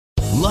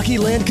Lucky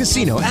Land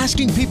Casino,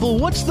 asking people,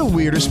 what's the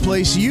weirdest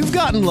place you've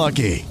gotten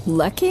lucky?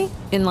 Lucky?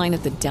 In line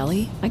at the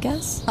deli, I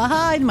guess?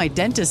 Aha, in my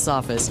dentist's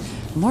office.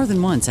 More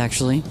than once,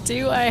 actually.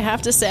 Do I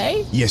have to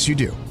say? Yes, you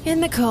do. In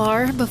the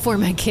car before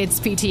my kids'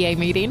 PTA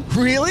meeting.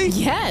 Really?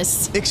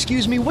 Yes.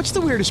 Excuse me, what's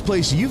the weirdest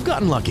place you've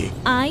gotten lucky?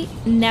 I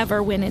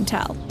never win and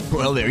tell.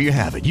 Well, there you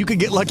have it. You can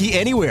get lucky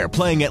anywhere,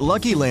 playing at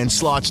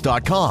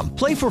LuckyLandSlots.com.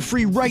 Play for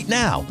free right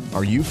now.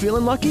 Are you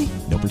feeling lucky?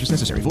 No purchase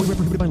necessary. Void where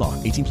prohibited by law.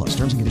 18 plus.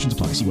 Terms and conditions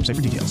apply. See website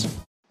for details.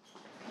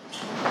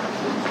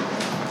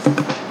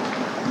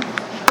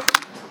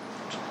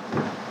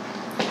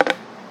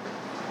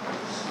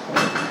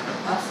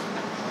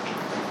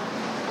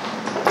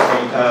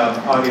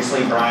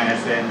 Obviously, Brian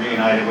has been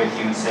reunited with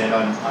you and Sid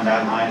on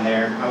that line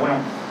there. I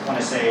wouldn't want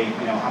to say,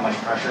 how much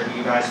pressure do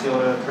you guys feel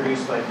to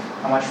produce, but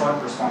how much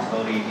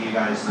responsibility do you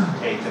guys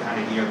take to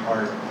kind of do your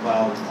part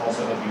while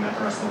also hoping that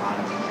the rest of the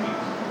line will contribute?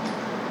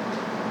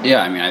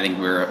 Yeah, I think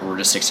we're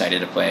just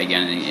excited to play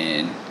again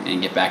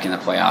and get back in the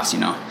playoffs.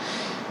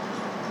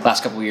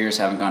 Last couple of years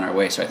haven't gone our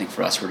way, so I think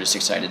for us we're just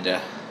excited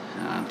to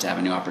have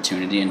a new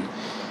opportunity,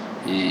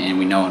 and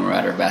we know when we're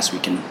at our best we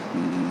can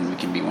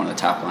be one of the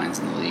top lines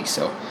in the league.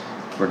 So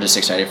we're just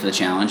excited for the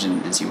challenge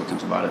and see what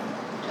comes about it.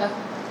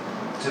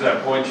 To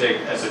that point,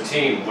 Jake, as a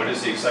team, what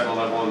is the excitement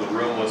level in the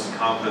room? What's the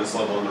confidence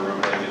level in the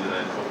room heading into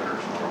that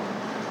opener tomorrow?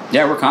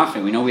 Yeah, we're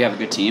confident. We know we have a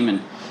good team,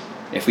 and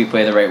if we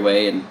play the right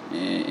way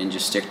and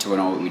just stick to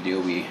what we do,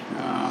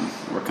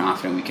 we're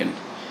confident we can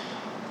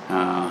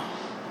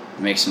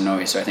make some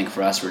noise. So I think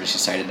for us, we're just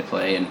excited to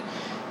play, and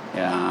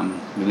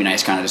it'd be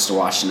nice kind of just to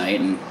watch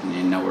tonight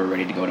and know we're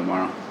ready to go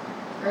tomorrow.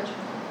 Rich?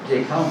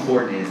 Jake, how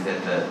important is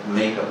that the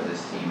makeup of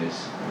this team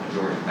is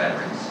majority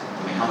veterans?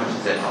 How much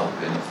does that help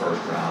in the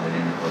first round and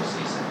in the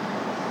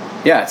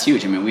postseason? Yeah, it's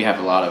huge. We have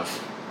a lot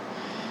of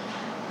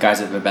guys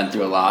that have been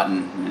through a lot,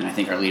 and I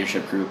think our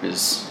leadership group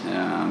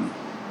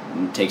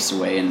takes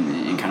away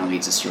and kind of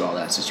leads us through all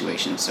that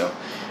situation. So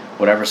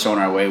whatever's thrown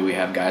our way, we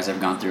have guys that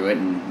have gone through it,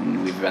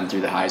 and we've been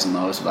through the highs and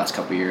lows the last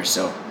couple of years.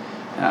 So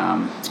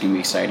it's going to be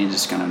exciting,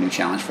 just kind of a new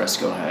challenge for us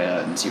to go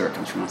ahead and see where it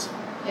comes from us.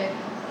 Yeah.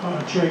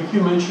 Jake,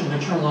 you mentioned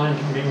that your line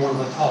can be one of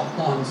the top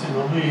ones in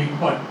the league,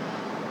 but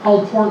how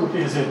important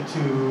is it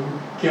to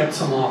get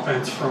some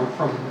offense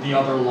from the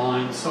other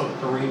lines so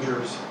that the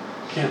Rangers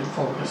can't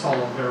focus all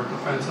of their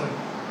defensive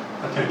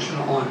attention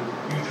on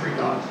you three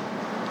guys?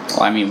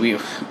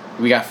 Well,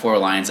 we got four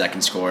lines that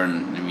can score,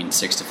 and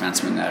six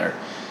defensemen that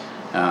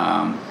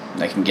are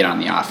that can get on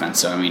the offense.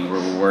 So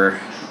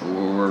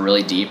we're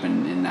really deep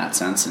in that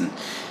sense,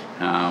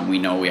 and we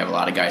know we have a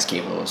lot of guys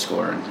capable of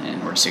scoring,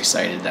 and we're just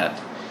excited that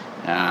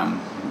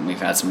we've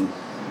had some.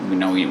 We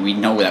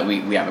know that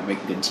we have a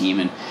big good team,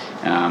 and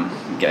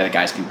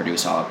guys can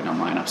produce all up and down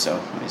lineup.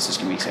 So it's just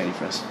gonna be exciting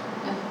for us.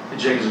 Hey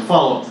Jake, as a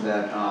follow-up to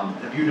that,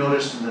 have you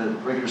noticed in the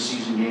regular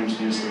season games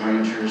against the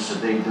Rangers,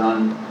 have they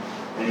done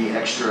any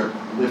extra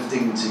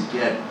lifting to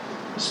get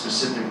a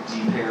specific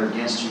D pair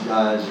against you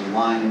guys, a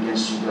line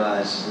against you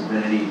guys? Has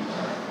there been any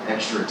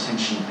extra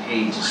attention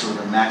paid to sort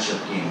of a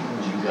matchup game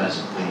as you guys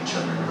have played each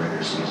other in the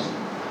regular season?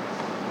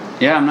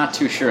 Yeah, I'm not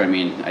too sure.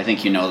 I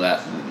think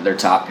that their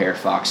top pair,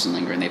 Fox and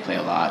Lindgren, they play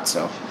a lot,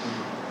 so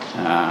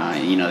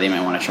they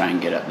might want to try and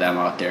get them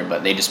out there,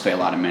 but they just play a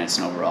lot of minutes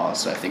and overall.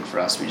 So I think for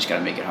us, we just got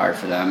to make it hard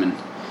for them,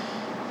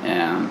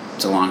 and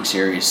it's a long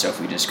series. So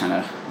if we just kind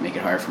of make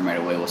it hard for them right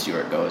away, we'll see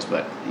where it goes.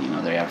 But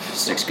they have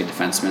six good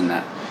defensemen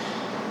that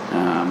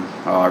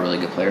are all really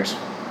good players.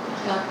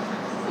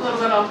 Yeah. A little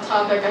bit off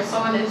topic. I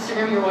saw on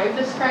Instagram your wife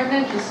is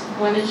pregnant. Just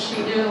when is she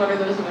due, and what are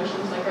those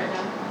emotions like right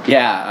now?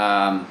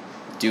 Yeah.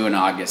 Due in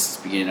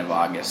August, beginning of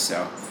August,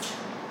 so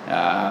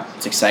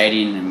it's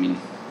exciting.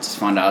 Just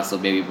found out it's a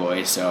little baby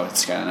boy, so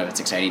it's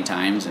exciting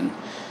times, and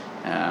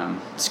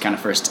it's kind of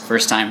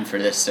first time for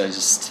this, so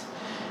just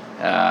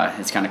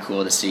it's kind of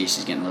cool to see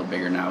she's getting a little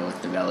bigger now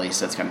with the belly,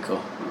 so it's kind of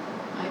cool.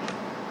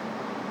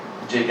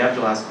 Jake,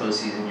 after last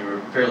postseason, you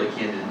were fairly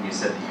candid, and you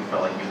said that you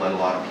felt like you let a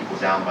lot of people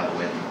down by the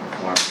way that you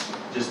performed.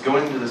 Just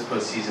going into this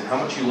postseason,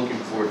 how much are you looking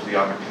forward to the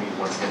opportunity to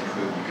once again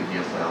prove you could be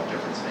a playoff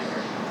difference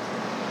maker?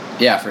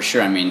 Yeah, for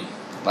sure.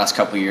 Last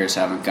couple of years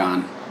haven't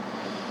gone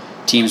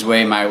team's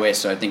way, my way,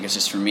 so I think it's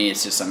just for me.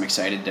 It's just I'm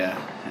excited to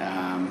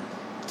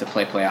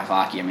play playoff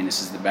hockey.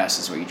 This is the best.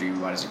 It's what you dream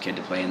about as a kid,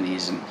 to play in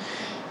these, and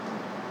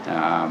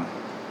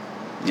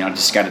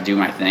just got to do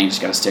my thing. Just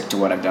got to stick to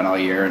what I've done all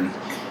year, and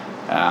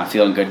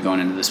feeling good going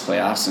into this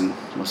playoffs, and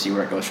we'll see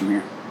where it goes from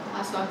here.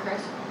 Last one,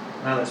 Chris.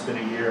 Now that it's been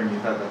a year and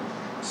you've had the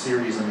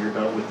series under your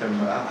belt with them,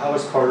 how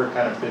has Carter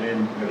kind of fit in?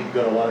 You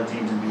go to a lot of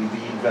teams and be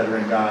the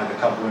veteran guy, the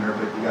cup winner,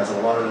 but you guys have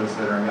a lot of those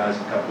veteran guys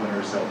and cup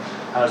winners. So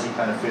how does he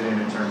kind of fit in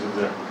terms of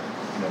the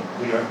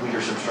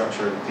leadership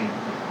structure of the team?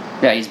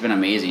 Yeah, he's been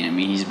amazing.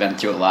 He's been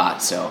through a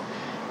lot. So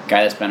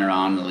guy that's been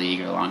around the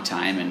league a long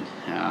time, and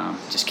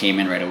just came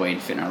in right away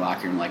and fit in our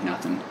locker room like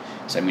nothing.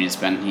 So he's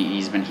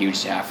been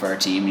huge to have for our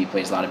team. He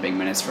plays a lot of big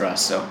minutes for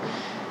us. So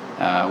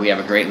we have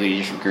a great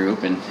leadership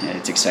group, and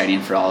it's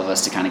exciting for all of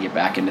us to kind of get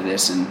back into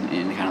this and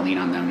kind of lean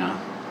on them now.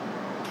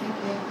 Thank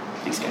you.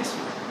 Thanks, guys.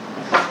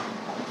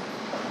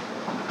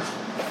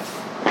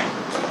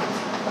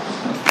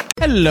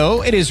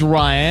 Hello, it is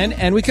Ryan,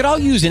 and we could all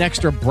use an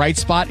extra bright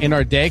spot in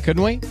our day,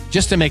 couldn't we?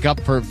 Just to make up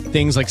for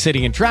things like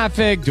sitting in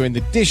traffic, doing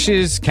the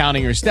dishes,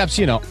 counting your steps,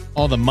 you know,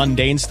 all the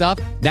mundane stuff.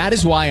 That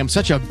is why I'm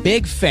such a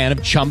big fan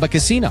of Chumba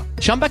Casino.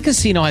 Chumba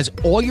Casino has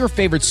all your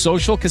favorite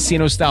social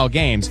casino-style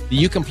games that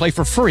you can play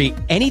for free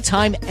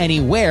anytime,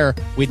 anywhere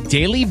with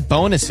daily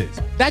bonuses.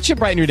 That should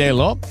brighten your day a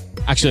little.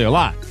 Actually, a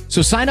lot.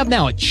 So sign up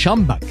now at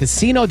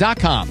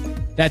ChumbaCasino.com.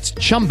 That's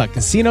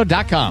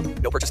ChumbaCasino.com.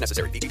 No purchase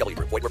necessary. VGW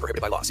Group. Void where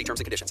prohibited by law. See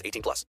terms and conditions. 18+.